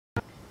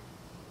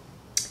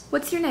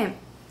What's your name?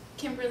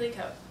 Kimberly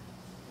Cope,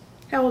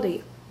 How old are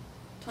you?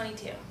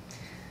 22.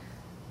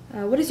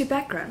 What is your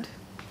background?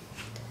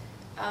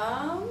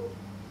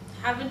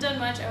 Haven't done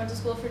much. I went to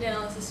school for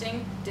dental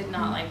assisting. Did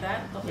not like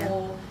that. The Yeah.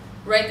 whole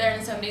right there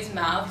in somebody's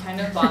mouth kind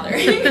of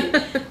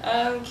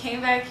bothering.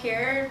 Came back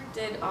here,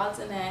 did odds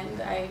and ends.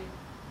 A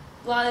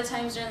lot of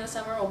times during the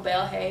summer we'll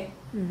bale hay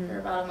for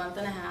about a month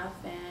and a half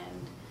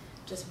and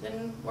just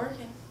been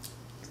working.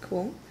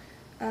 Cool.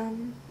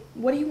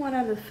 What do you want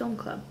out of the film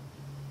club?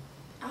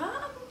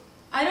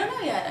 I don't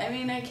know yet. I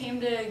mean, I came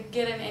to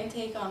get an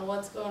intake on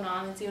what's going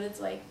on and see what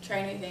it's like,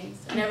 try new things.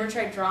 I never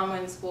tried drama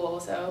in school,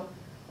 so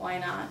why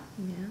not?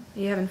 Yeah. Are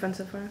you having fun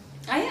so far?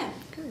 I am.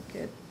 Good,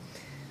 good.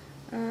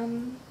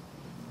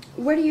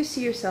 Where do you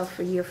see yourself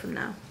a year from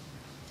now?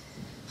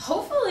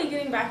 Hopefully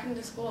getting back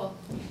into school.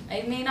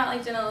 I may not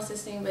like dental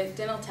assisting, but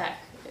dental tech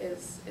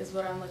is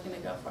what I'm looking to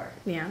go for.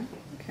 Yeah.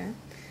 Okay.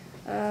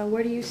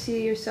 Where do you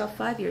see yourself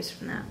 5 years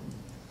from now?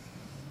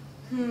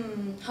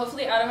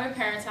 Hopefully out of my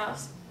parents'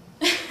 house.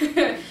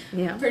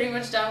 Yeah. Pretty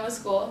much done with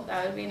school.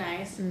 That would be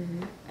nice.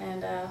 Mm-hmm.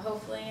 And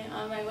hopefully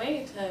on my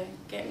way to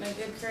getting a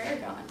good career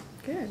going.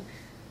 Good.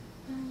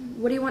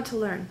 What do you want to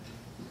learn?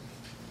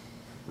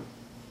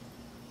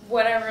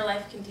 Whatever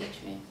life can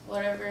teach me.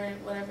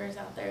 Whatever's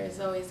out there is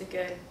always a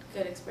good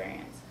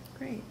experience.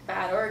 Great.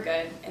 Bad or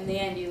good. In the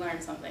end, you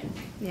learn something.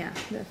 Yeah,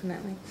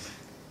 definitely.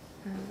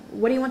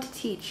 What do you want to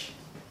teach?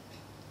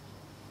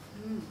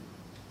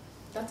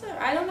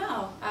 I don't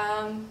know.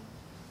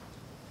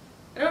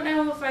 I don't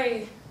know if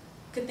I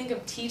could think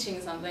of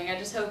teaching something. I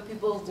just hope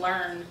people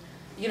learn,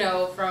 you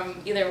know,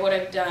 from either what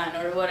I've done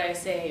or what I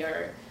say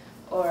or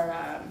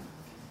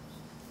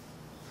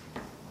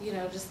you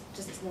know,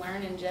 just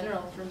learn in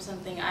general from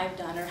something I've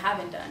done or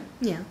haven't done.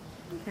 Yeah.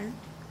 Okay.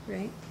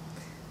 Great.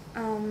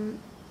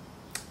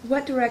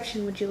 What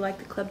direction would you like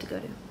the club to go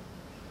to?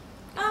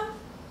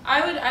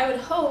 I would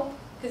hope,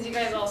 because you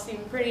guys all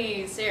seem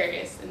pretty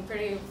serious and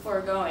pretty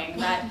foregoing,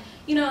 that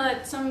you know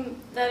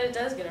that it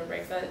does get a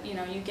break, that you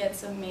know you get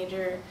some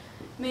major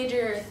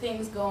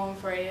things going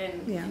for you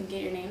and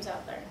get your names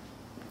out there.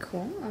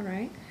 Cool. All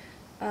right.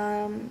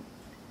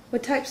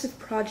 What types of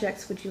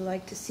projects would you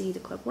like to see the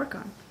club work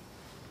on?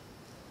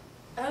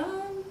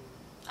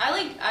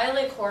 I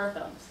like horror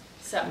films,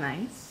 so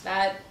Nice.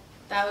 that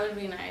would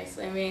be nice.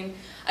 I mean,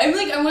 I'm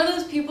one of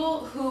those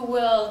people who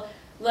will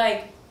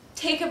like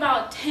take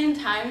about 10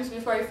 times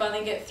before I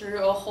finally get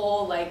through a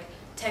whole like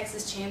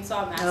Texas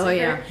Chainsaw Massacre. Oh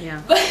yeah,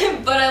 yeah. But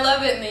I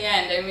love it in the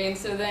end. I mean,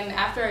 so then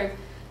after I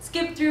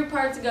skip through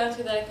parts and go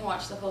through that, I can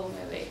watch the whole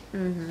movie.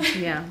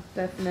 Mm-hmm. Yeah,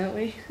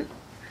 definitely.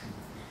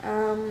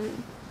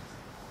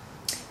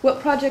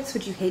 What projects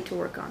would you hate to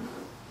work on?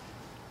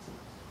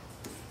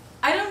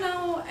 I don't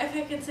know if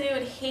I could say I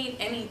would hate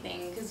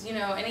anything, because you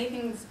know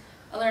anything's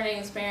a learning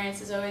experience.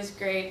 Is always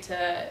great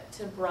to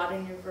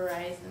broaden your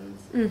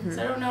horizons. Mm-hmm.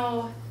 So I don't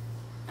know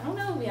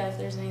if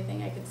there's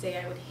anything I could say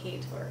I would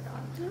hate to work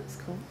on. Oh, that's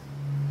cool.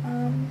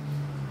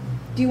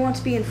 Do you want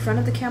to be in front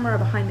of the camera or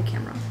behind the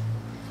camera?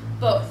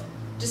 Both,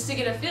 just to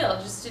get a feel,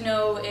 just to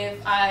know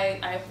if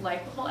I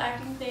like the whole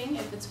acting thing,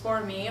 if it's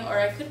for me, or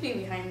I could be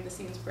behind the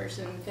scenes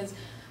person, because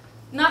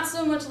not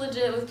so much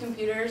legit with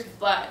computers,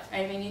 but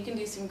I mean you can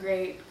do some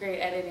great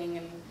editing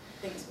and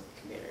things with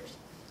computers.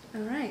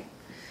 All right.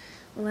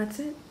 Well, that's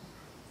it.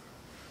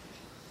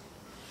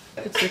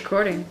 It's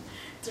recording.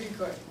 It's a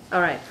recording.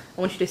 All right. I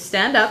want you to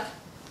stand up,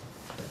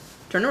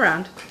 turn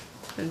around,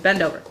 and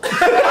bend over.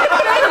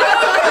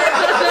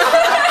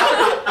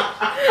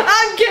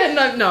 I'm kidding.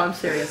 No, I'm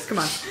serious. Come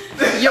on.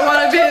 You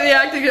want to be in the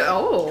acting?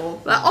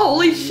 Oh,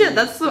 holy shit!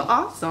 That's so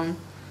awesome.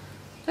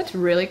 That's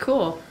really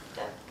cool.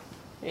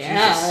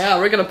 Yeah,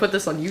 we're gonna put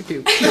this on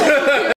YouTube.